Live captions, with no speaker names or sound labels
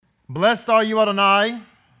Blessed are you, Adonai,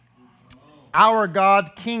 our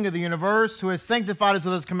God, King of the universe, who has sanctified us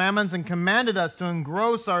with his commandments and commanded us to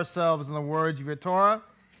engross ourselves in the words of your Torah.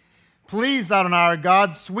 Please, Adonai, our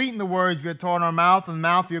God, sweeten the words of your Torah in our mouth and the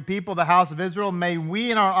mouth of your people, the house of Israel. May we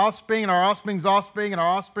and our offspring and our offspring's offspring and our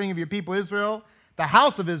offspring of your people Israel, the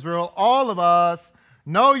house of Israel, all of us,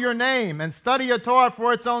 know your name and study your Torah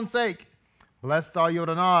for its own sake. Blessed are you,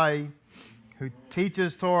 Adonai, who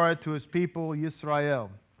teaches Torah to his people Yisrael.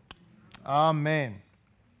 Amen.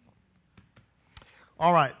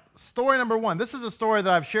 All right, story number one. This is a story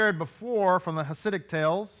that I've shared before from the Hasidic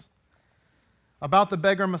tales about the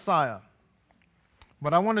beggar Messiah.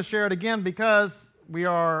 But I want to share it again because we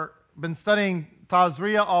are been studying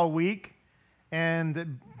Tazria all week, and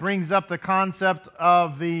it brings up the concept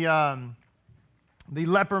of the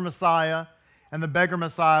leper Messiah and the beggar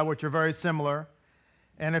Messiah, which are very similar.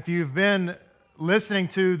 And if you've been listening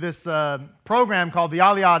to this program called the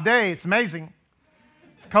Aliyah Day, it's amazing.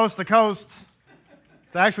 It's coast to coast.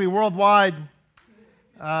 It's actually worldwide.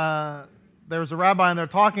 There was a rabbi in there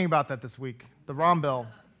talking about that this week, the Rambel.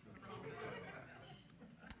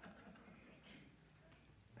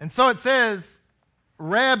 And so it says,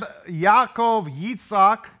 Reb Yaakov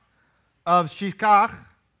Yitzhak of Shikach,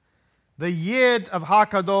 the Yid of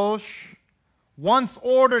HaKadosh, once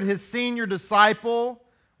ordered his senior disciple,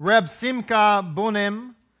 Reb Simcha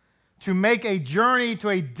Bunim, to make a journey to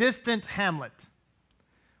a distant hamlet.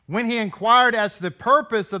 When he inquired as to the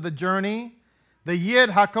purpose of the journey, the Yid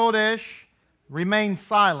HaKodesh remained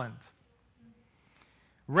silent.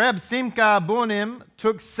 Reb Simcha Bunim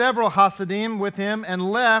took several Hasidim with him and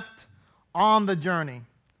left on the journey.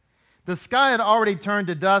 The sky had already turned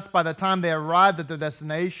to dust by the time they arrived at their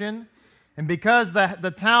destination, and because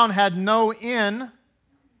the town had no inn,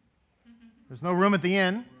 there's no room at the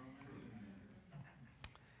inn,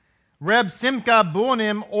 Reb Simcha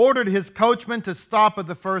Bunim ordered his coachman to stop at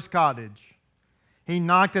the first cottage. He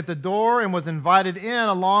knocked at the door and was invited in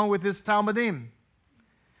along with his Talmudim.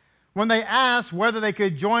 When they asked whether they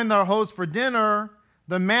could join their host for dinner,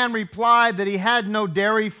 the man replied that he had no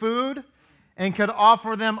dairy food and could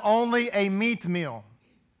offer them only a meat meal.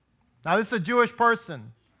 Now, this is a Jewish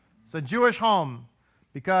person. It's a Jewish home,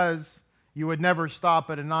 because you would never stop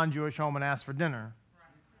at a non-Jewish home and ask for dinner,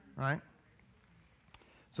 right?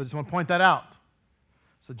 So I just want to point that out.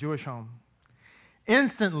 It's a Jewish home.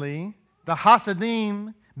 Instantly, the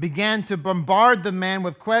Hasidim began to bombard the man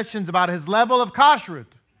with questions about his level of kashrut.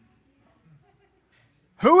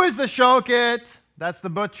 Who is the shoket? That's the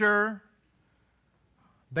butcher.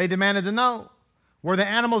 They demanded to know. Were the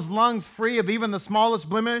animal's lungs free of even the smallest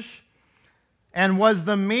blemish? And was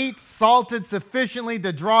the meat salted sufficiently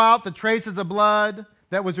to draw out the traces of blood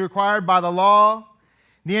that was required by the law?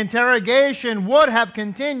 The interrogation would have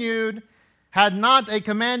continued had not a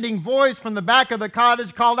commanding voice from the back of the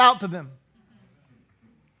cottage called out to them.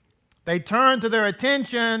 They turned to their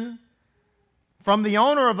attention from the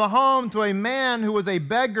owner of the home to a man who was a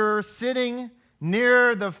beggar sitting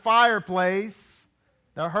near the fireplace,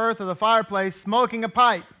 the hearth of the fireplace, smoking a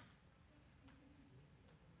pipe.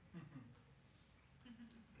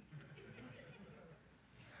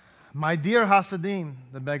 My dear Hasidim,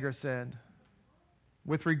 the beggar said,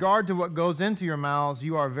 with regard to what goes into your mouths,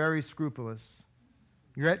 you are very scrupulous.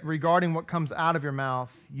 Yet regarding what comes out of your mouth,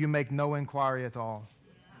 you make no inquiry at all.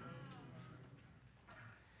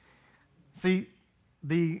 See,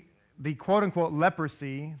 the quote-unquote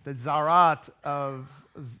leprosy, the zarat of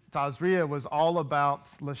Tazria, was all about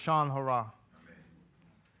Lashon Hara.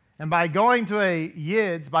 And by going to a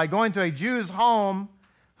Yid's, by going to a Jew's home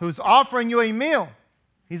who's offering you a meal,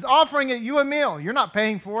 he's offering you a meal. You're not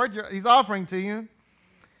paying for it. He's offering to you.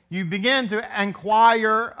 You begin to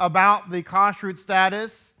inquire about the kashrut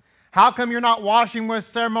status. How come you're not washing with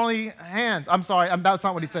ceremonial hands? I'm sorry, that's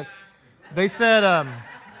not what he said. They said,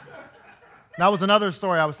 that was another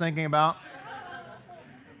story I was thinking about.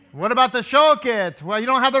 What about the shoket? Well, you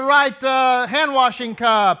don't have the right hand washing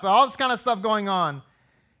cup. All this kind of stuff going on.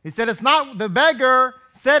 He said, it's not, the beggar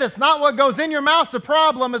said, it's not what goes in your mouth's the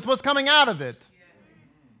problem, it's what's coming out of it.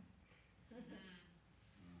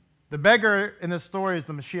 The beggar in this story is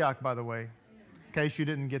the Mashiach, by the way, in case you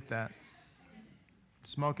didn't get that.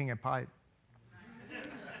 Smoking a pipe.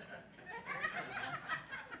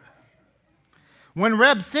 When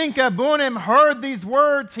Reb Simcha Bunim heard these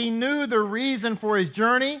words, he knew the reason for his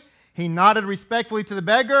journey. He nodded respectfully to the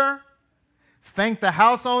beggar, thanked the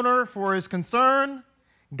house owner for his concern,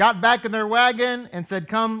 got back in their wagon, and said,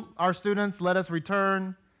 come, our students, let us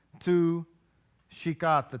return to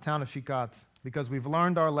Shikat, the town of Shikat, because we've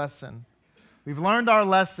learned our lesson. We've learned our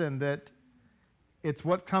lesson that it's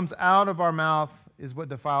what comes out of our mouth is what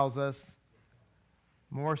defiles us,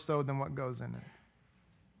 more so than what goes in it.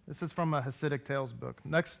 This is from a Hasidic Tales book.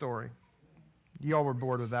 Next story. You all were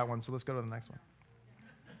bored with that one, so let's go to the next one.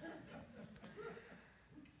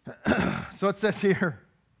 So it says here,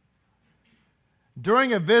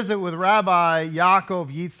 during a visit with Rabbi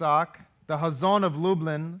Yaakov Yitzhak, the Hazon of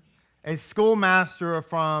Lublin, a schoolmaster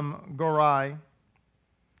from Gorai,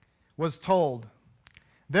 was told,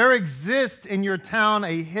 there exists in your town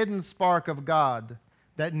a hidden spark of God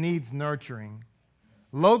that needs nurturing.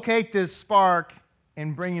 Locate this spark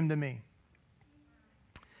and bring him to me.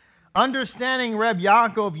 Understanding Reb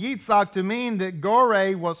Yaakov Yitzhak to mean that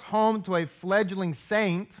Gorai was home to a fledgling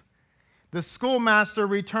saint, the schoolmaster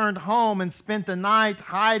returned home and spent the night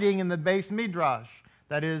hiding in the Beis Midrash,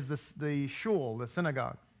 that is the shul, the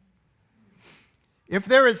synagogue. If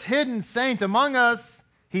there is hidden saint among us,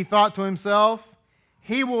 he thought to himself,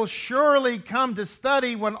 he will surely come to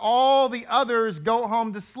study when all the others go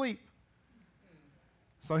home to sleep.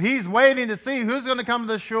 So he's waiting to see who's going to come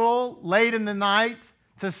to the shul late in the night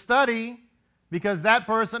to study, because that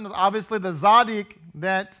person is obviously the tzaddik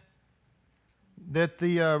that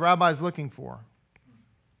the rabbi is looking for.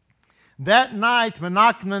 That night,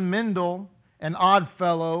 Menachem Mendel, an odd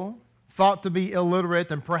fellow, thought to be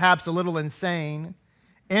illiterate and perhaps a little insane,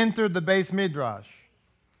 entered the Beis Midrash.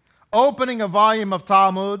 Opening a volume of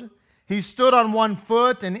Talmud, he stood on one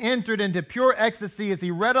foot and entered into pure ecstasy as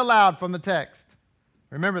he read aloud from the text.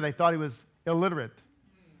 Remember, they thought he was illiterate.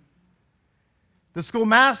 The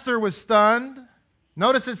schoolmaster was stunned.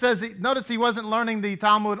 Notice he wasn't learning the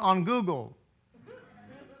Talmud on Google.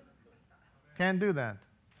 Can't do that.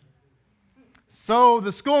 So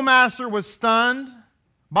the schoolmaster was stunned.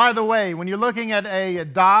 By the way, when you're looking at a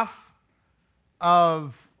daf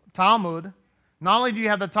of Talmud, not only do you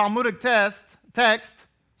have the Talmudic text,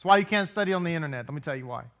 that's why you can't study on the internet. Let me tell you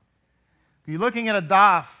why. If you're looking at a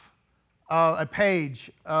daf, a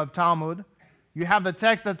page of Talmud, you have the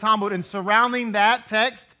text of Talmud, and surrounding that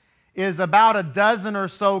text is about a dozen or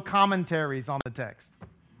so commentaries on the text.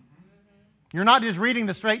 You're not just reading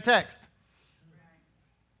the straight text.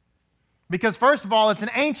 Because first of all, it's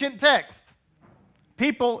an ancient text.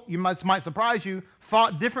 People, might surprise you,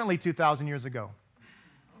 thought differently 2,000 years ago.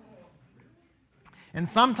 And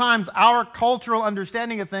sometimes our cultural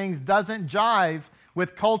understanding of things doesn't jive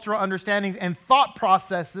with cultural understandings and thought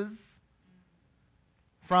processes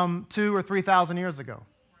from 2,000 or 3,000 years ago.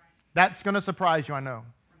 That's going to surprise you, I know.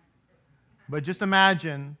 But just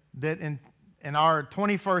imagine that in our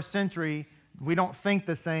 21st century, we don't think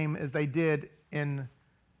the same as they did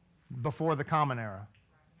before the Common Era.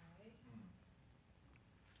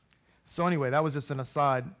 So anyway, that was just an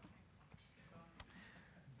aside.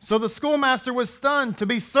 So the schoolmaster was stunned. To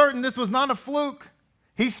be certain, this was not a fluke.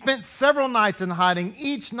 He spent several nights in hiding.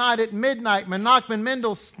 Each night at midnight, Menachem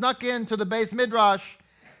Mendel snuck into the Beis Midrash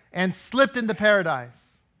and slipped into paradise.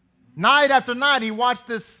 Night after night, he watched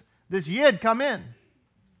this yid come in.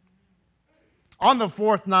 On the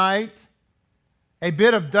fourth night, a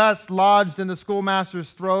bit of dust lodged in the schoolmaster's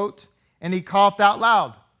throat, and he coughed out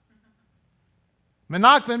loud.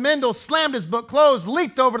 Menachem Mendel slammed his book closed,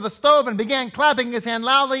 leaped over to the stove, and began clapping his hand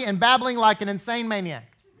loudly and babbling like an insane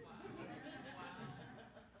maniac.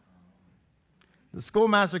 The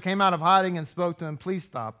schoolmaster came out of hiding and spoke to him, please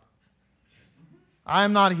stop. I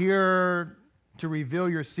am not here to reveal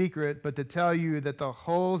your secret, but to tell you that the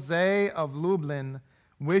Jose of Lublin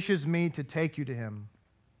wishes me to take you to him.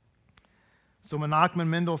 So Menachem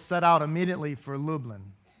Mendel set out immediately for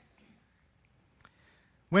Lublin.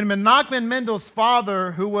 When Menachem Mendel's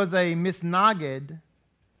father, who was a misnagid,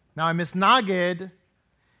 now a misnagid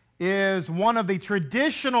is one of the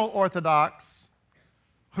traditional Orthodox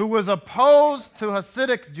who was opposed to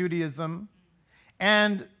Hasidic Judaism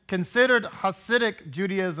and considered Hasidic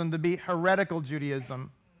Judaism to be heretical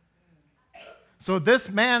Judaism. So this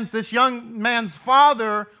young man's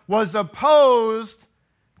father was opposed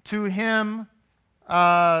to him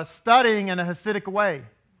studying in a Hasidic way,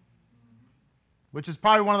 which is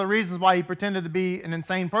probably one of the reasons why he pretended to be an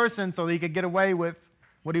insane person so that he could get away with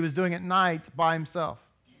what he was doing at night by himself.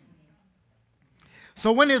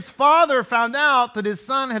 So when his father found out that his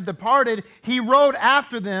son had departed, he rode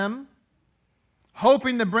after them,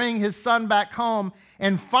 hoping to bring his son back home.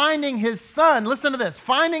 And finding his son, listen to this,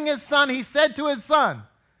 finding his son, he said to his son,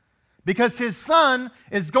 because his son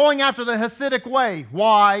is going after the Hasidic way.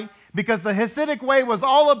 Why? Because the Hasidic way was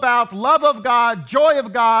all about love of God, joy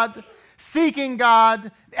of God, seeking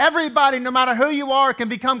God. Everybody, no matter who you are, can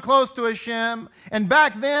become close to Hashem. And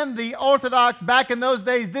back then, the Orthodox, back in those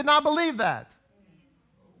days, did not believe that.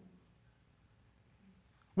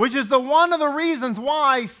 which is one of the reasons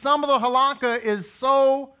why some of the halakha is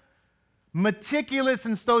so meticulous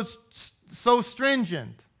and so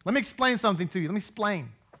stringent. Let me explain something to you. Let me explain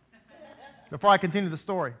before I continue the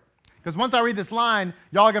story. Because once I read this line,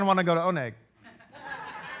 y'all are going to want to go to Oneg.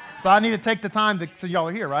 So I need to take the time so y'all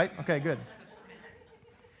are here, right? Okay, good.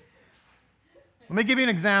 Let me give you an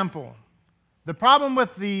example. The problem with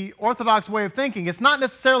the Orthodox way of thinking, it's not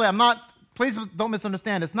necessarily, please don't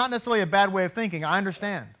misunderstand, it's not necessarily a bad way of thinking, I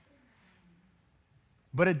understand.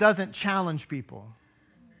 But it doesn't challenge people.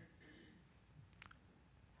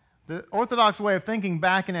 The Orthodox way of thinking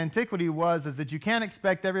back in antiquity is that you can't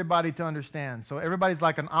expect everybody to understand. So everybody's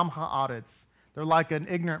like an amha aretz. They're like an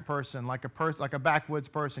ignorant person, like a backwoods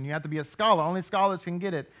person. You have to be a scholar. Only scholars can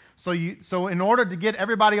get it. So in order to get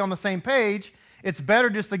everybody on the same page, it's better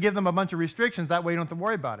just to give them a bunch of restrictions. That way you don't have to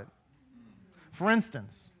worry about it. For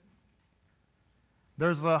instance,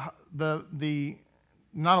 there's the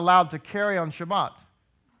not allowed to carry on Shabbat.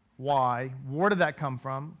 Why? Where did that come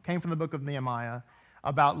from? Came from the book of Nehemiah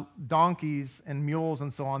about donkeys and mules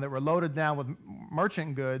and so on that were loaded down with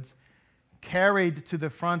merchant goods, carried to the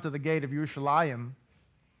front of the gate of Yerushalayim,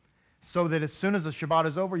 so that as soon as the Shabbat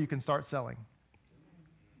is over, you can start selling.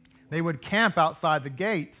 They would camp outside the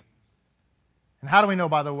gate. And how do we know,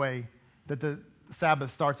 by the way, that the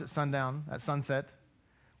Sabbath starts at sundown, at sunset?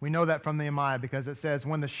 We know that from Nehemiah because it says,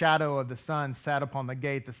 when the shadow of the sun sat upon the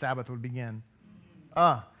gate, the Sabbath would begin.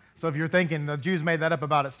 So if you're thinking the Jews made that up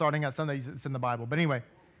about it starting at Sunday, it's in the Bible. But anyway.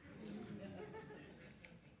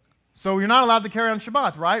 So you're not allowed to carry on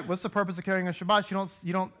Shabbat, right? What's the purpose of carrying on Shabbat?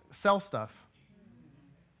 You don't sell stuff.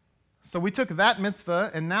 So we took that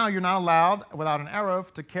mitzvah, and now you're not allowed, without an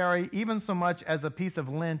eruv, to carry even so much as a piece of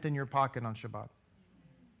lint in your pocket on Shabbat.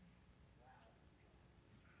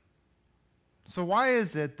 So why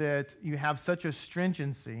is it that you have such a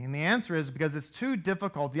stringency? And the answer is because it's too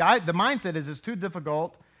difficult. The mindset is it's too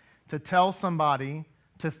difficult to tell somebody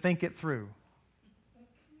to think it through.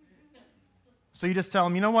 So you just tell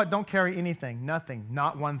them, you know what, don't carry anything, nothing,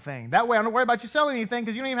 not one thing. That way I don't worry about you selling anything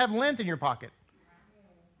because you don't even have lint in your pocket.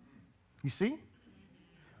 You see?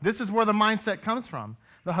 This is where the mindset comes from.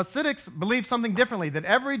 The Hasidics believed something differently, that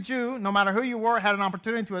every Jew, no matter who you were, had an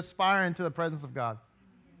opportunity to aspire into the presence of God.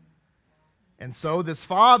 And so this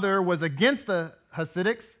father was against the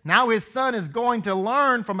Hasidics. Now his son is going to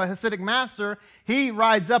learn from a Hasidic master. He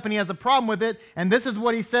rides up and he has a problem with it. And this is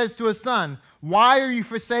what he says to his son. Why are you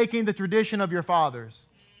forsaking the tradition of your fathers?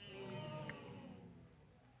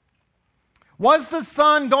 Was the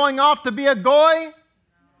son going off to be a goy?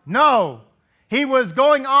 No. He was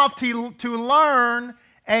going off to learn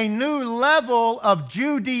a new level of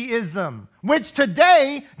Judaism, which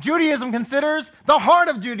today Judaism considers the heart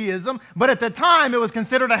of Judaism, but at the time it was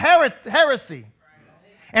considered a heresy.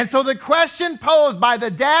 And so the question posed by the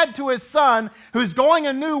dad to his son, who's going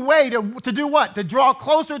a new way to do what? To draw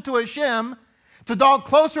closer to Hashem, to draw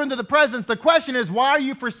closer into the presence. The question is, why are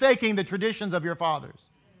you forsaking the traditions of your fathers?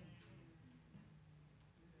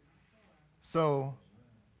 So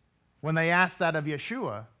when they asked that of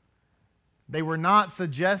Yeshua, they were not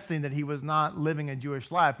suggesting that he was not living a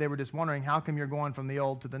Jewish life. They were just wondering, how come you're going from the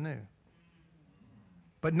old to the new?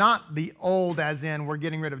 But not the old as in we're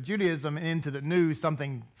getting rid of Judaism and into the new some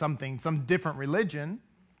different religion.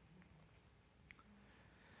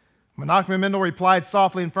 Menachem Mendel replied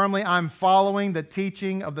softly and firmly, I'm following the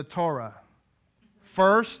teaching of the Torah.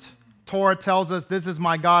 First, Torah tells us, this is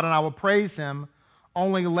my God and I will praise him.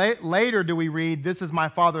 Only later do we read, this is my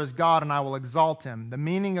Father's God and I will exalt him. The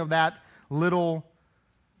meaning of that little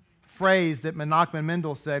phrase that Menachem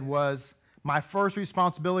Mendel said was, my first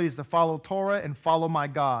responsibility is to follow Torah and follow my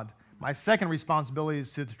God. My second responsibility is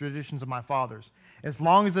to the traditions of my fathers. As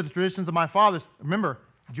long as the traditions of my fathers, remember,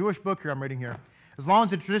 Jewish book here I'm reading here. As long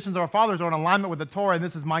as the traditions of our fathers are in alignment with the Torah and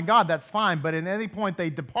this is my God, that's fine. But at any point they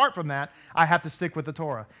depart from that, I have to stick with the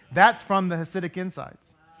Torah. That's from the Hasidic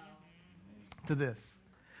insights to this.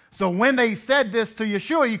 So when they said this to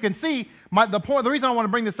Yeshua, you can see the reason I want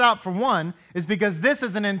to bring this out, for one, is because this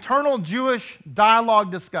is an internal Jewish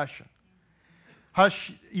dialogue discussion.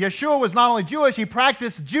 Yeshua was not only Jewish, he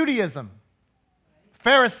practiced Judaism,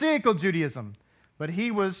 Pharisaical Judaism, but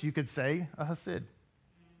he was, you could say, a Hasid.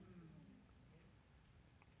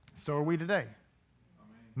 So are we today.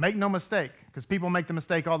 Make no mistake, because people make the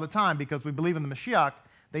mistake all the time because we believe in the Mashiach.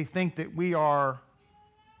 They think that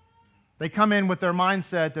they come in with their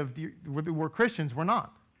mindset of we're Christians. We're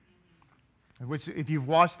not. Which, if you've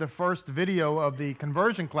watched the first video of the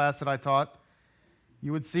conversion class that I taught,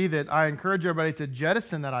 you would see that I encourage everybody to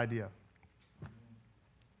jettison that idea.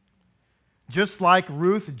 Just like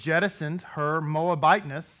Ruth jettisoned her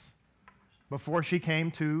Moabiteness before she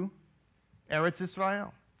came to Eretz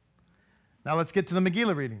Israel. Now let's get to the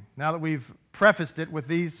Megillah reading, now that we've prefaced it with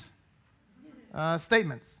these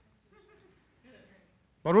statements.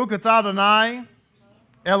 Baruch atah Adonai,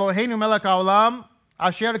 Eloheinu melech haolam,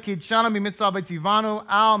 asher kidshanu mimitzvah b'tzivanu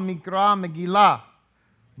al mikra Megillah.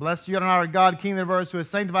 Blessed you, Adonai, our God, King of the universe, who has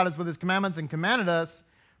sanctified us with his commandments and commanded us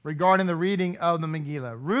regarding the reading of the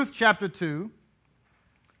Megillah. Ruth chapter 2.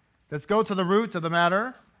 Let's go to the root of the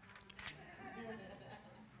matter.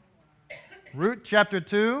 Ruth chapter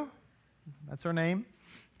 2. That's her name.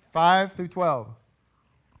 5 through 12.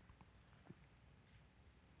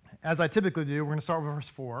 As I typically do, we're going to start with verse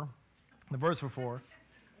 4. The verse for 4.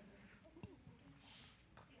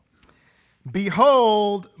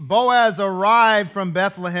 Behold, Boaz arrived from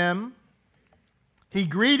Bethlehem. He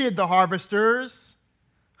greeted the harvesters.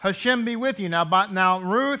 Hashem be with you. Now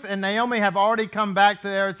Ruth and Naomi have already come back to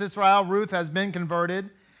Eretz Israel. Ruth has been converted.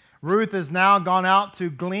 Ruth has now gone out to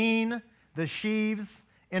glean the sheaves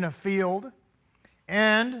in a field.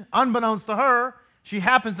 And unbeknownst to her, she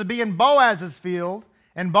happens to be in Boaz's field.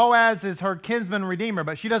 And Boaz is her kinsman redeemer,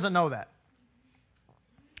 but she doesn't know that.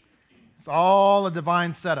 It's all a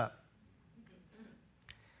divine setup.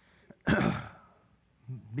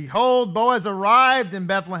 Behold, Boaz arrived in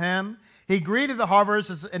Bethlehem. He greeted the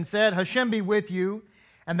harvesters and said, Hashem be with you.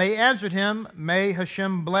 And they answered him, May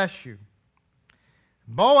Hashem bless you.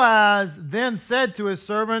 Boaz then said to his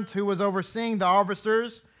servant who was overseeing the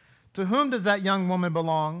harvesters, To whom does that young woman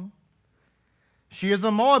belong? She is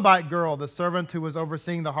a Moabite girl, the servant who was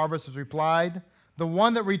overseeing the harvesters replied, the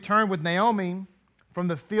one that returned with Naomi from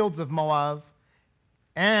the fields of Moab.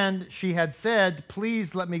 And she had said,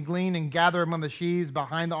 Please let me glean and gather among the sheaves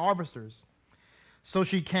behind the harvesters. So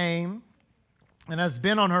she came and has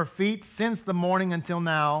been on her feet since the morning until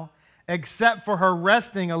now, except for her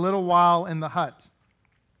resting a little while in the hut.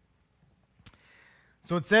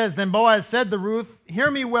 So it says, Then Boaz said to Ruth,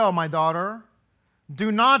 Hear me well, my daughter.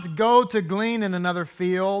 Do not go to glean in another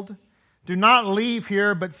field. Do not leave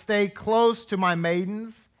here, but stay close to my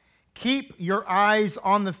maidens. Keep your eyes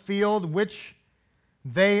on the field which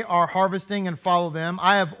they are harvesting and follow them.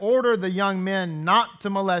 I have ordered the young men not to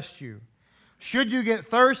molest you. Should you get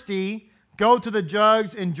thirsty, go to the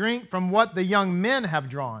jugs and drink from what the young men have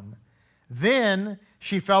drawn. Then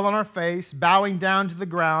she fell on her face, bowing down to the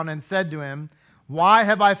ground, and said to him, Why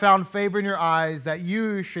have I found favor in your eyes that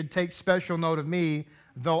you should take special note of me,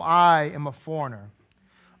 though I am a foreigner?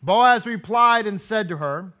 Boaz replied and said to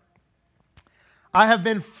her, I have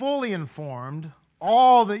been fully informed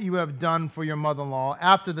all that you have done for your mother-in-law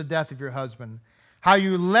after the death of your husband, how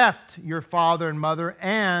you left your father and mother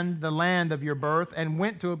and the land of your birth and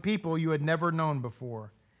went to a people you had never known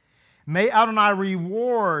before. May Adonai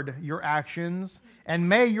reward your actions, and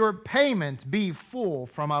may your payment be full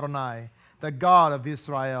from Adonai, the God of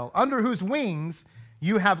Israel, under whose wings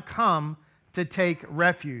you have come to take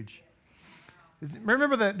refuge.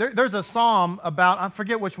 Remember that there's a psalm about, I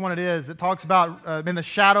forget which one it is, it talks about in the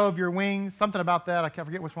shadow of your wings, something about that. I can't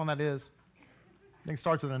forget which one that is. I think it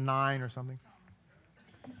starts with a 9 or something.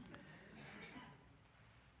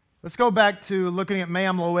 Let's go back to looking at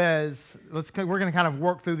Mayam Loez. We're going to kind of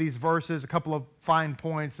work through these verses, a couple of fine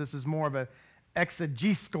points. This is more of an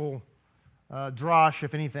exegetical drash,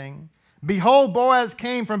 if anything. Behold, Boaz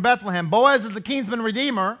came from Bethlehem. Boaz is the kinsman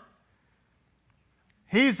redeemer.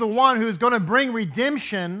 He's the one who's going to bring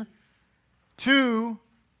redemption to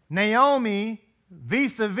Naomi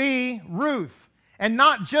vis-a-vis Ruth. And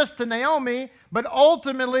not just to Naomi, but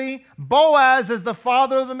ultimately Boaz is the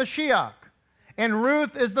father of the Mashiach. And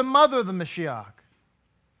Ruth is the mother of the Mashiach.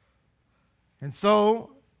 And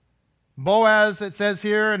so Boaz, it says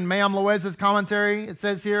here in Mayam Loez's commentary, it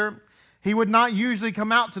says here, he would not usually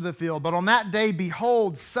come out to the field, but on that day,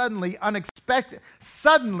 behold, suddenly,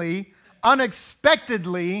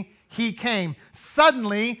 unexpectedly, he came.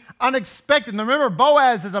 Suddenly, unexpected. Now remember,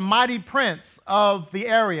 Boaz is a mighty prince of the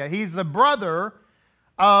area. He's the brother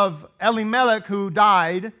of Elimelech who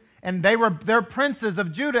died, and they're princes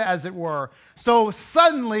of Judah, as it were. So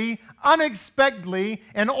suddenly, unexpectedly,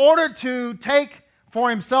 in order to take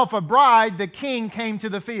for himself a bride, the king came to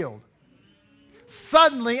the field.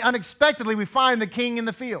 Suddenly, unexpectedly, we find the king in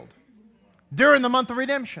the field during the month of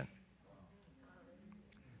redemption.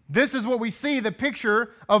 This is what we see, the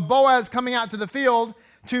picture of Boaz coming out to the field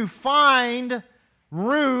to find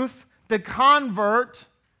Ruth, the convert,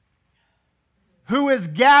 who is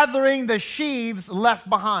gathering the sheaves left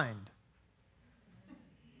behind.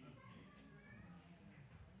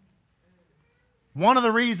 One of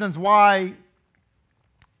the reasons why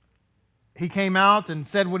he came out and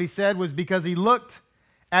said what he said was because he looked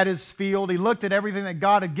at his field. He looked at everything that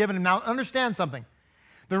God had given him. Now, understand something.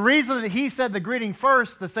 The reason that he said the greeting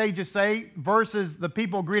first, the sages say, versus the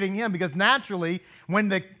people greeting him, because naturally, when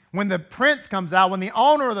the prince comes out, when the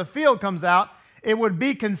owner of the field comes out, it would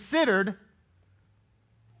be considered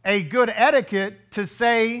a good etiquette to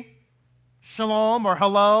say shalom or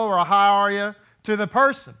hello or how are you to the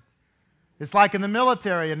person. It's like in the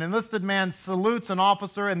military, an enlisted man salutes an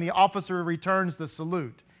officer and the officer returns the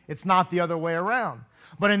salute. It's not the other way around.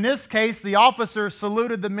 But in this case, the officer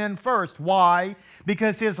saluted the men first. Why?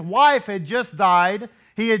 Because his wife had just died.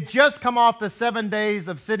 He had just come off the 7 days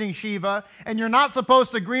of sitting Shiva, and you're not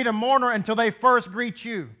supposed to greet a mourner until they first greet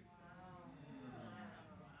you.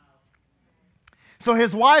 So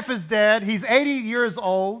his wife is dead. He's 80 years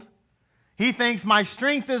old. He thinks, my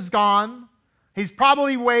strength is gone. He's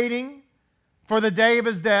probably waiting for the day of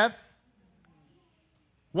his death.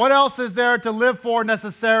 What else is there to live for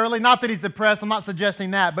necessarily? Not that he's depressed, I'm not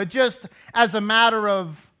suggesting that, but just as a matter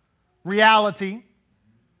of reality.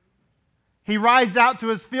 He rides out to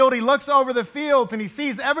his field, he looks over the fields, and he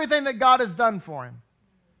sees everything that God has done for him.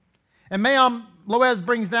 And Maam Loez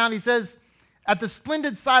brings down, he says, at the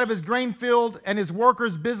splendid sight of his grain field and his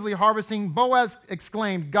workers busily harvesting, Boaz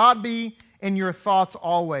exclaimed, God be in your thoughts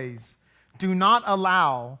always. Do not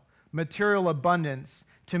allow material abundance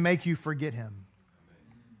to make you forget him.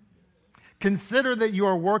 Consider that you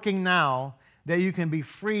are working now that you can be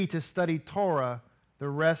free to study Torah the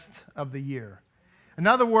rest of the year. In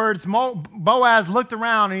other words, Boaz looked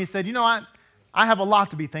around and he said, you know what? I have a lot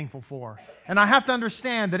to be thankful for. And I have to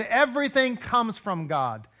understand that everything comes from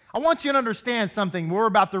God. I want you to understand something we're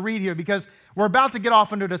about to read here, because we're about to get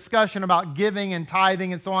off into a discussion about giving and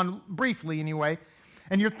tithing and so on, briefly anyway.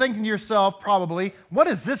 And you're thinking to yourself, probably, what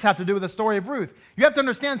does this have to do with the story of Ruth? You have to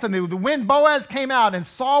understand something. When Boaz came out and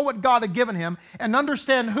saw what God had given him and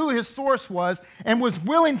understand who his source was and was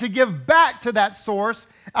willing to give back to that source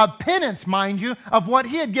a penance, mind you, of what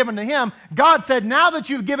he had given to him, God said, now that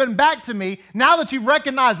you've given back to me, now that you've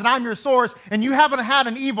recognized that I'm your source and you haven't had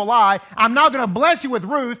an evil eye, I'm now going to bless you with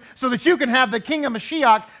Ruth so that you can have the king of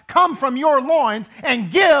Mashiach come from your loins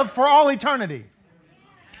and give for all eternity.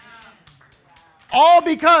 All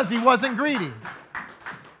because he wasn't greedy.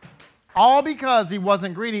 All because he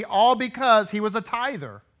wasn't greedy. All because he was a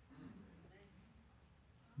tither.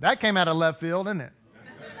 That came out of left field, didn't it?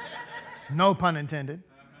 No pun intended.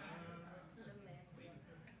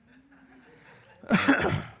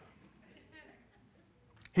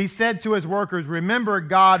 He said to his workers, remember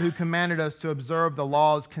God who commanded us to observe the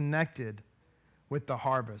laws connected with the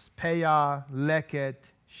harvest. Peah, Leket,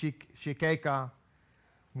 Shikeka.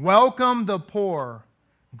 Welcome the poor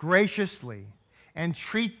graciously and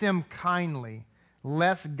treat them kindly,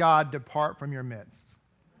 lest God depart from your midst.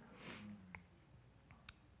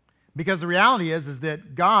 Because the reality is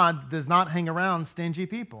that God does not hang around stingy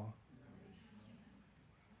people.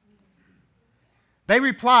 They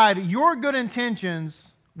replied, your good intentions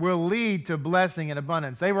will lead to blessing and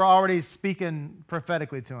abundance. They were already speaking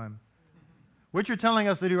prophetically to him. What you're telling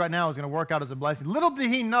us to do right now is going to work out as a blessing. Little did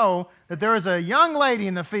he know that there is a young lady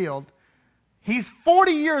in the field. He's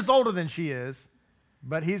 40 years older than she is,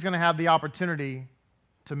 but he's going to have the opportunity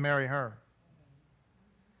to marry her.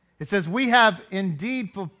 It says, we have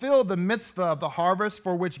indeed fulfilled the mitzvah of the harvest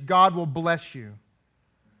for which God will bless you.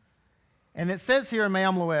 And it says here in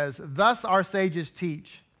Maam Loez, thus our sages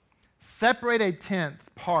teach, separate a tenth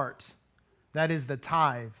part, that is the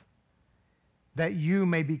tithe, that you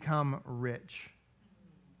may become rich.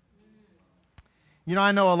 You know,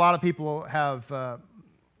 I know a lot of people have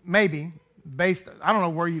maybe based, I don't know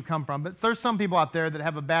where you come from, but there's some people out there that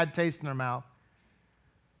have a bad taste in their mouth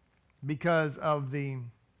because of the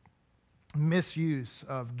misuse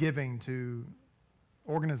of giving to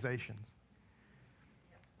organizations.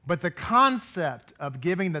 But the concept of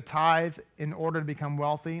giving the tithe in order to become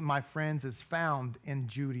wealthy, my friends, is found in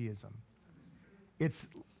Judaism. It's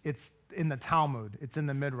in the Talmud. It's in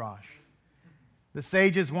the Midrash. The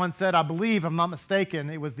sages once said, I believe, if I'm not mistaken,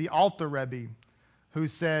 it was the Alter Rebbe who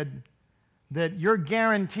said that you're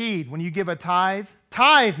guaranteed when you give a tithe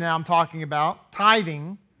now I'm talking about,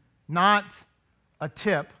 tithing, not a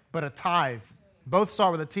tip, but a tithe. Both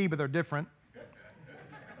start with a T, but they're different.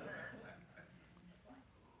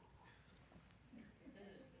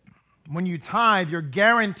 When you tithe, you're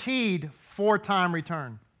guaranteed 4-time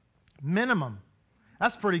return. Minimum.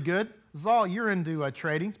 That's pretty good. Zal, you're into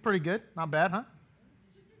trading. It's pretty good. Not bad, huh?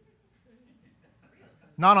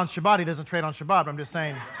 Not on Shabbat. He doesn't trade on Shabbat, but I'm just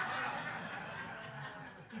saying.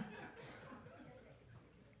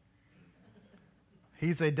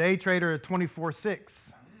 He's a day trader at 24/6.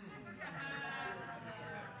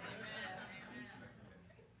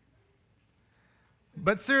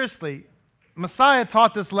 But seriously, Messiah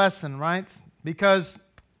taught this lesson, right? Because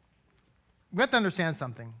we have to understand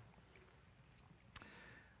something.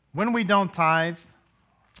 When we don't tithe,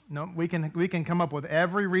 we can come up with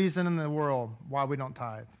every reason in the world why we don't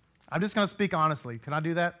tithe. I'm just going to speak honestly. Can I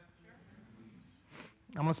do that?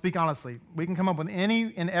 I'm going to speak honestly. We can come up with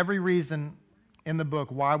any and every reason in the book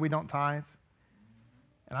why we don't tithe.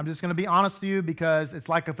 And I'm just going to be honest to you because it's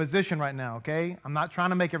like a physician right now, okay? I'm not trying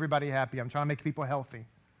to make everybody happy. I'm trying to make people healthy,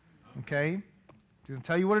 okay? I'm going to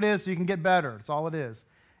tell you what it is so you can get better. That's all it is.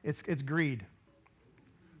 It's greed.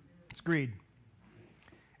 It's greed.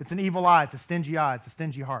 It's an evil eye. It's a stingy eye. It's a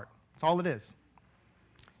stingy heart. That's all it is.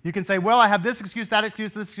 You can say, well, I have this excuse, that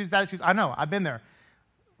excuse, this excuse, that excuse. I know. I've been there.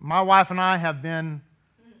 My wife and I have been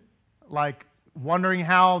like wondering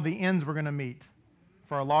how the ends were going to meet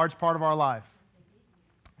for a large part of our life.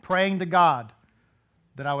 Praying to God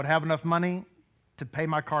that I would have enough money to pay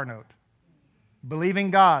my car note. Believing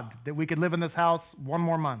God that we could live in this house one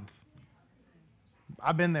more month.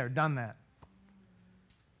 I've been there, done that.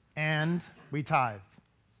 And we tithed.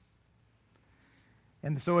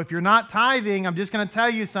 And so if you're not tithing, I'm just going to tell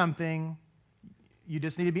you something. You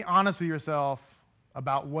just need to be honest with yourself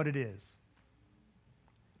about what it is.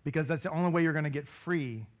 Because that's the only way you're going to get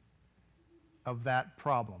free of that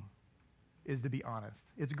problem, is to be honest.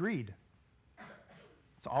 It's greed.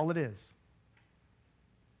 That's all it is.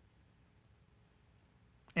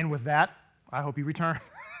 And with that, I hope you return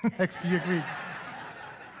next week.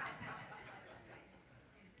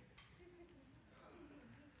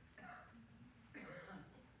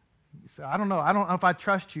 So I don't know if I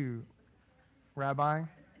trust you, Rabbi.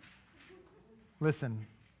 Listen.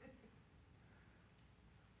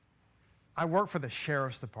 I work for the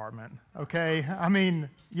sheriff's department, okay? I mean,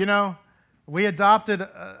 we adopted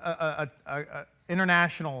a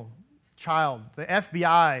international child. The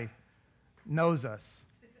FBI knows us.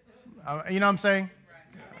 You know what I'm saying?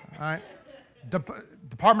 All right.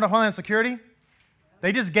 Department of Homeland Security,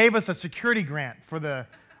 they just gave us a security grant for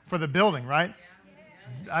the building, right?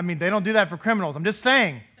 I mean, they don't do that for criminals. I'm just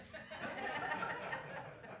saying.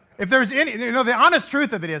 If there's any, the honest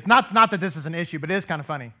truth of it is, not that this is an issue, but it is kind of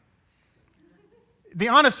funny. The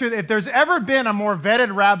honest truth, if there's ever been a more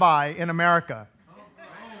vetted rabbi in America,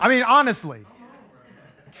 I mean, honestly,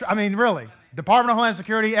 really, Department of Homeland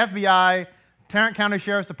Security, FBI, Tarrant County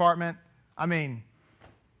Sheriff's Department, I mean,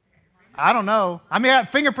 I don't know. I mean, I have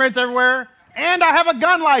fingerprints everywhere, and I have a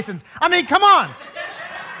gun license. I mean, come on.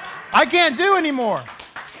 I can't do anymore.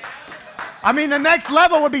 I mean, the next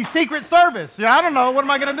level would be Secret Service. Yeah, I don't know. What am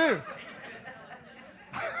I going to do?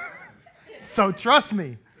 So trust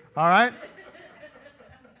me, all right?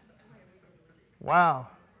 Wow.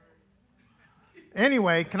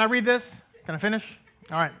 Anyway, can I read this? Can I finish?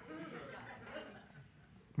 All right.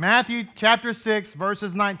 Matthew chapter 6,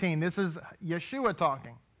 verses 19. This is Yeshua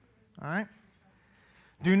talking. All right.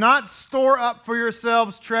 Do not store up for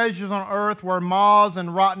yourselves treasures on earth where moths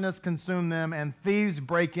and rottenness consume them and thieves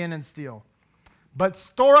break in and steal. But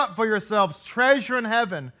store up for yourselves treasure in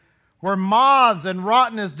heaven where moths and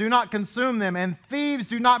rottenness do not consume them and thieves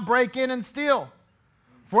do not break in and steal.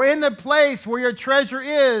 For in the place where your treasure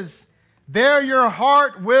is, there your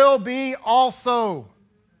heart will be also.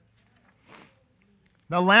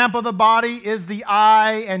 The lamp of the body is the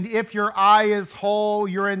eye, and if your eye is whole,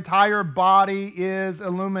 your entire body is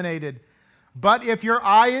illuminated. But if your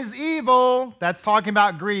eye is evil, that's talking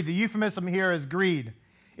about greed. The euphemism here is greed.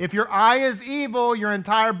 If your eye is evil, your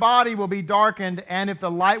entire body will be darkened, and if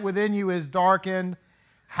the light within you is darkened,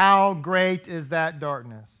 how great is that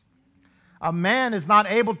darkness? A man is not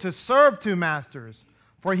able to serve two masters,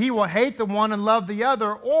 for he will hate the one and love the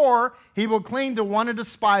other, or he will cling to one and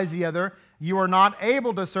despise the other. You are not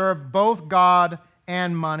able to serve both God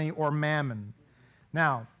and money or mammon.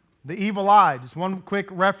 Now, the evil eye, just one quick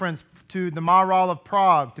reference to the Maharal of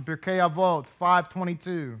Prague, to Pirkei Avot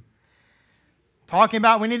 5:22. Talking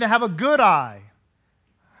about we need to have a good eye.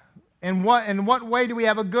 In what way do we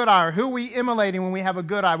have a good eye? Or who are we emulating when we have a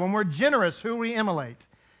good eye? When we're generous, who do we emulate?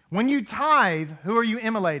 When you tithe, who are you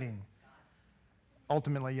emulating?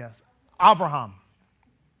 Ultimately, yes. Abraham.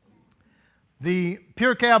 The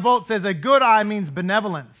Pirkei Avot says a good eye means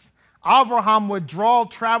benevolence. Abraham would draw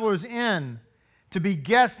travelers in to be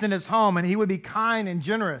guests in his home, and he would be kind and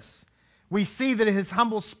generous. We see that his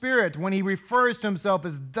humble spirit when he refers to himself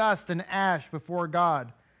as dust and ash before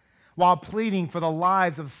God while pleading for the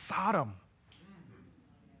lives of Sodom.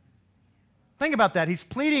 Think about that. He's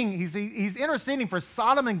pleading, he's interceding for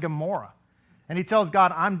Sodom and Gomorrah. And he tells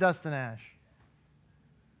God, I'm dust and ash.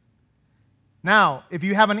 Now, if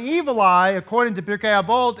you have an evil eye, according to Pirkei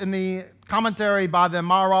Avot in the commentary by the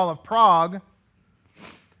Maharal of Prague,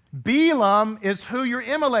 Balaam is who you're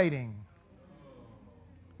emulating.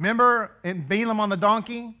 Remember in Balaam on the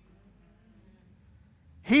donkey?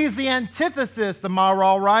 He's the antithesis, the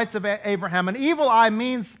moral rights of Abraham. An evil eye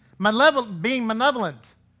means being malevolent,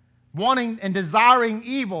 wanting and desiring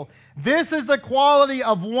evil. This is the quality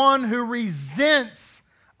of one who resents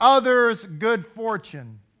others' good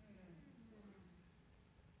fortune.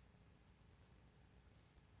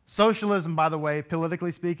 Socialism, by the way,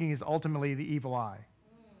 politically speaking, is ultimately the evil eye.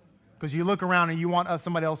 Because you look around and you want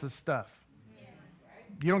somebody else's stuff.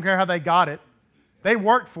 You don't care how they got it. They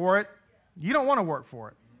worked for it. You don't want to work for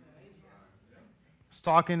it. I was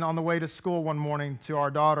talking on the way to school one morning to our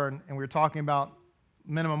daughter, and we were talking about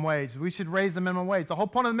minimum wage. We should raise the minimum wage. The whole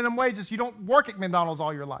point of the minimum wage is you don't work at McDonald's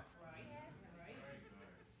all your life.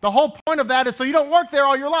 The whole point of that is so you don't work there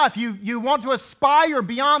all your life. You want to aspire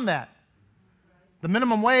beyond that. The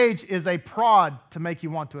minimum wage is a prod to make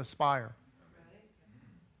you want to aspire.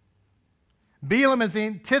 Balaam is the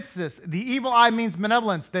antithesis. The evil eye means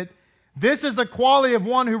benevolence. That this is the quality of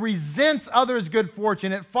one who resents others' good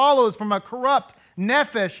fortune. It follows from a corrupt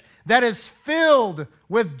nephesh that is filled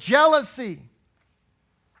with jealousy.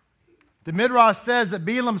 The Midrash says that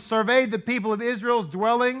Balaam surveyed the people of Israel's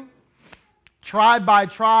dwelling, tribe by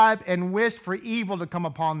tribe, and wished for evil to come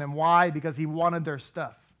upon them. Why? Because he wanted their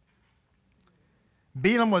stuff.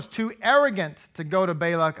 Balaam was too arrogant to go to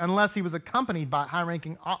Balak unless he was accompanied by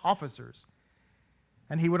high-ranking officers.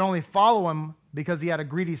 And he would only follow him because he had a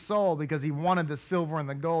greedy soul, because he wanted the silver and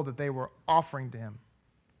the gold that they were offering to him.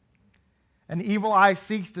 An evil eye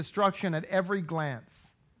seeks destruction at every glance,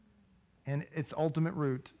 and its ultimate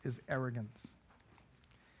root is arrogance.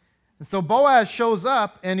 And so Boaz shows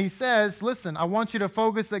up and he says, listen, I want you to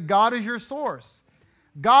focus that God is your source.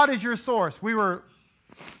 God is your source. We were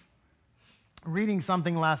reading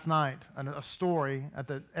something last night, a story at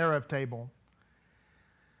the Erev table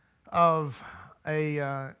of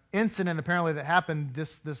a incident apparently that happened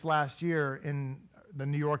this last year in the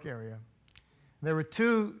New York area. There were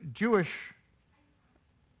two Jewish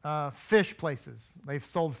fish places. They've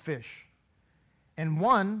sold fish. And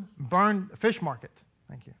one burned a fish market.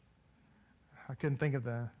 Thank you. I couldn't think of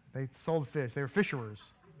they sold fish. They were fisherers.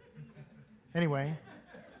 Anyway,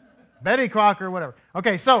 Betty Crocker, whatever.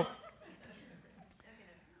 Okay, so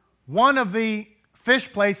one of the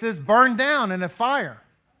fish places burned down in a fire.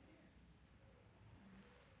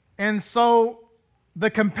 And so the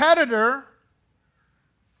competitor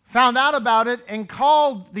found out about it and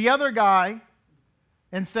called the other guy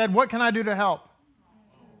and said, what can I do to help?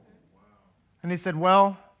 And he said,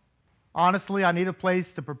 well, honestly, I need a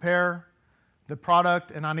place to prepare the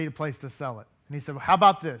product and I need a place to sell it. And he said, well, how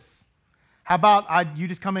about this? How about you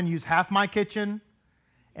just come in and use half my kitchen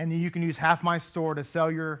and you can use half my store to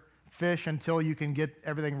sell your fish until you can get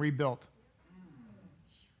everything rebuilt.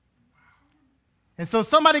 And so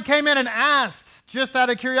somebody came in and asked, just out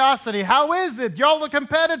of curiosity, how is it, y'all the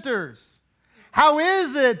competitors? How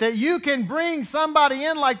is it that you can bring somebody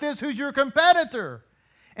in like this who's your competitor?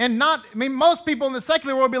 And most people in the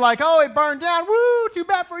secular world will be like, oh, it burned down. Woo, too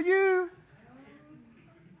bad for you.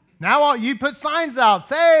 Now you put signs out,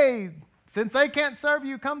 say, since they can't serve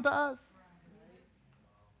you, come to us.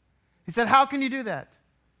 He said, how can you do that?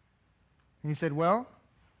 And he said, well,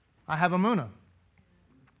 I have Amunah.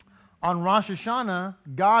 On Rosh Hashanah,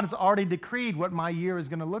 God has already decreed what my year is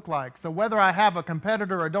going to look like. So whether I have a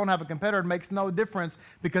competitor or don't have a competitor makes no difference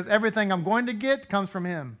because everything I'm going to get comes from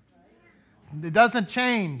Him. It doesn't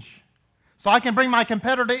change. So I can bring my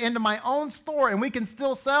competitor into my own store and we can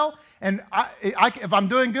still sell. And if I'm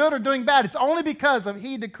doing good or doing bad, it's only because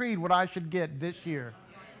He decreed what I should get this year.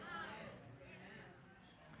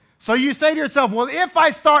 So you say to yourself, well, if I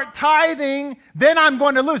start tithing, then I'm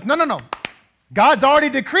going to lose. No. God's already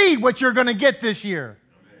decreed what you're going to get this year.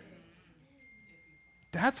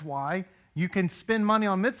 That's why you can spend money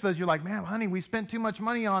on mitzvahs. You're like, man, honey, we spent too much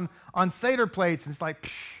money on Seder plates. And it's like,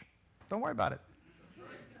 don't worry about it.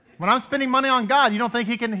 When I'm spending money on God, you don't think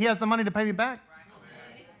He has the money to pay me back?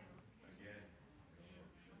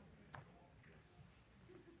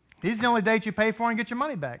 He's the only date you pay for and get your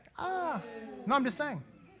money back. No, I'm just saying.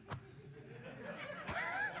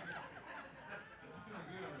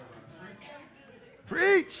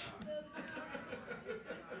 Preach.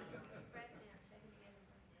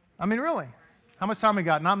 I mean, really. How much time we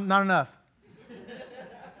got? Not enough.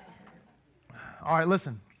 All right,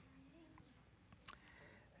 listen.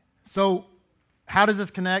 So, how does this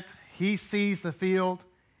connect? He sees the field.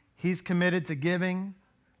 He's committed to giving.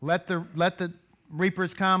 Let the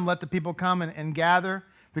reapers come. Let the people come and gather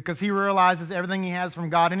because he realizes everything he has from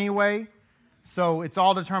God anyway. So, it's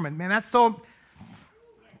all determined. Man, that's so...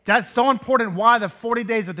 That's so important. Why the 40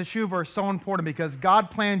 days of Teshuvah are so important, because God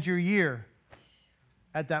planned your year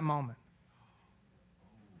at that moment.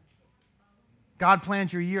 God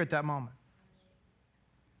plans your year at that moment.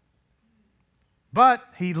 But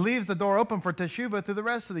He leaves the door open for Teshuvah through the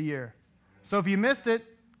rest of the year. So if you missed it,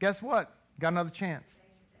 guess what? Got another chance.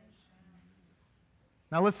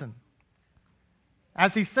 Now listen.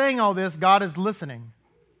 As He's saying all this, God is listening.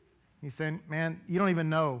 He's saying, man, you don't even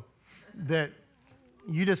know that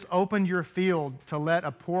you just opened your field to let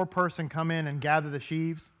a poor person come in and gather the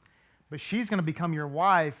sheaves. But she's going to become your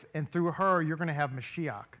wife, and through her, you're going to have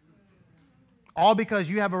Mashiach. All because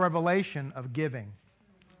you have a revelation of giving.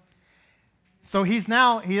 So he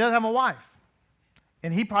doesn't have a wife.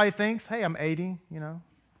 And he probably thinks, hey, I'm 80,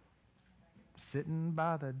 sitting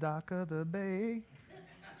by the dock of the bay.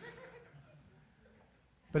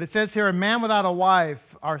 But it says here, a man without a wife,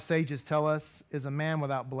 our sages tell us, is a man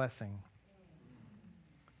without blessing.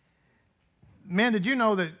 Man, did you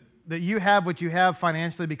know that you have what you have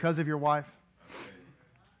financially because of your wife?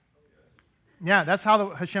 Yeah, that's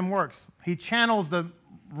how Hashem works. He channels the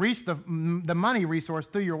money resource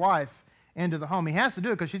through your wife into the home. He has to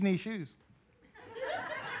do it because she needs shoes.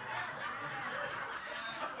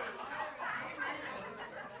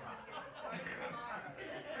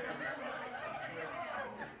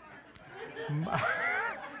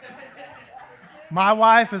 My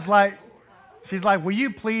wife is like, she's like, will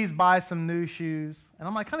you please buy some new shoes? And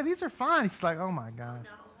I'm like, honey, these are fine. She's like, oh my God.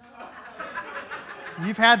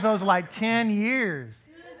 You've had those like 10 years.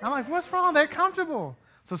 I'm like, what's wrong? They're comfortable.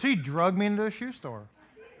 So she drugged me into a shoe store.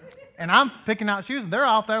 And I'm picking out shoes, and they're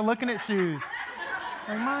out there looking at shoes.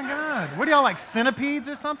 Like, my God. What are y'all, like centipedes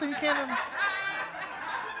or something? You can't even...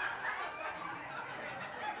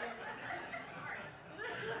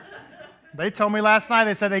 They told me last night,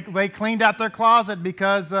 they said they cleaned out their closet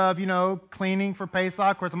because of, cleaning for Pesach.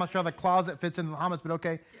 Of course, I'm not sure how the closet fits into the hummus, but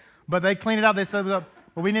okay. But they cleaned it out. They said, well,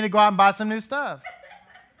 we need to go out and buy some new stuff.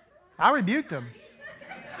 I rebuked them.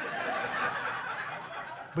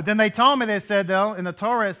 But then they told me, they said, though, in the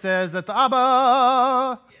Torah it says that the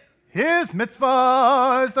Abba, his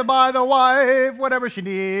mitzvah is to buy the wife whatever she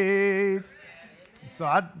needs. So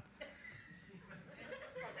I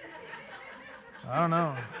don't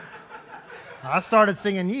know. I started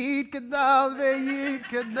singing, Yid Kadav Yid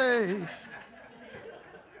Kadesh.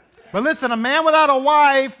 But listen, a man without a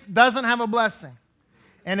wife doesn't have a blessing.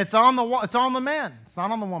 And it's on the man. It's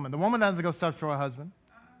not on the woman. The woman doesn't go search for a husband.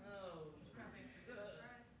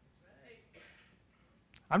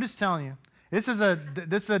 I'm just telling you, this is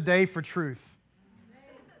a day for truth.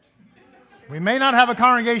 We may not have a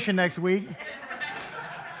congregation next week.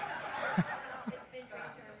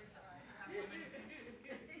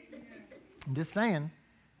 I'm just saying.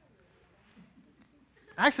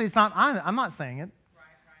 Actually, it's not. I'm not saying it.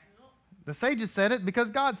 The sages said it because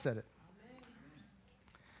God said it.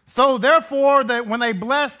 So therefore, when they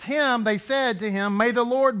blessed him, they said to him, "May the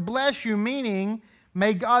Lord bless you," meaning,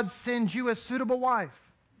 may God send you a suitable wife.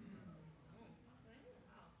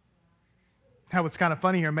 Now, what's kind of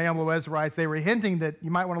funny here, Mayam Loez writes, they were hinting that you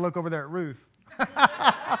might want to look over there at Ruth.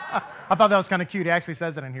 I thought that was kind of cute. He actually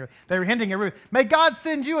says it in here. They were hinting at Ruth. May God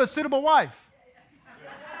send you a suitable wife.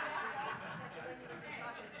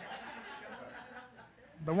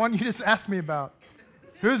 The one you just asked me about.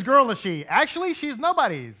 Whose girl is she? Actually, she's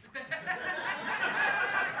nobody's.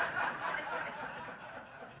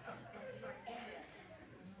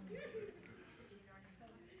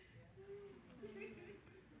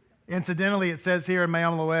 Incidentally, it says here in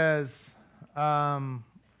Mayam Loez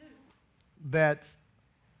that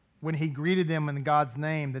when he greeted them in God's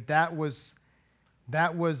name, that was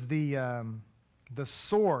the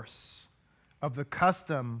source of the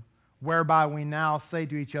custom whereby we now say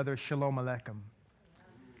to each other, Shalom Aleichem.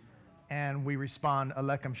 And we respond,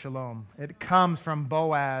 Aleichem Shalom. It comes from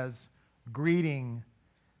Boaz greeting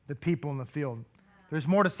the people in the field. There's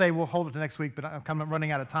more to say. We'll hold it to next week, but I'm kind of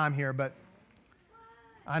running out of time here. But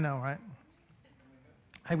I know, right?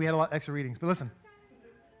 Hey, we had a lot of extra readings. But listen,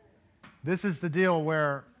 this is the deal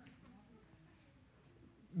where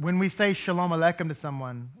when we say Shalom Aleichem to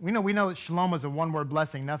someone, we know that Shalom is a one-word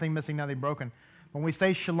blessing, nothing missing, nothing broken. When we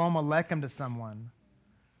say Shalom Aleichem to someone,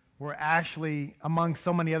 we're actually, among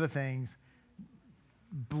so many other things,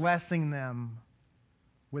 blessing them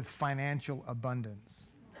with financial abundance.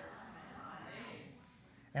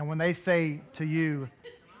 And when they say to you,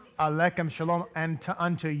 Aleichem Shalom, and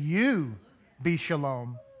unto you be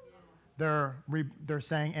Shalom, they're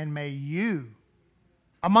saying, and may you,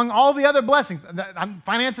 among all the other blessings,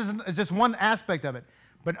 finances is just one aspect of it,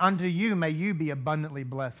 but unto you, may you be abundantly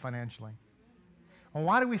blessed financially. Well,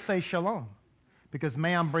 why do we say Shalom? Because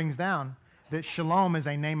Maam brings down that Shalom is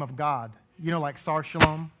a name of God. You know, like Sar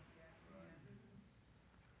Shalom?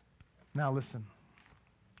 Now listen.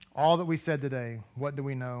 All that we said today, what do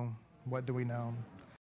we know? What do we know?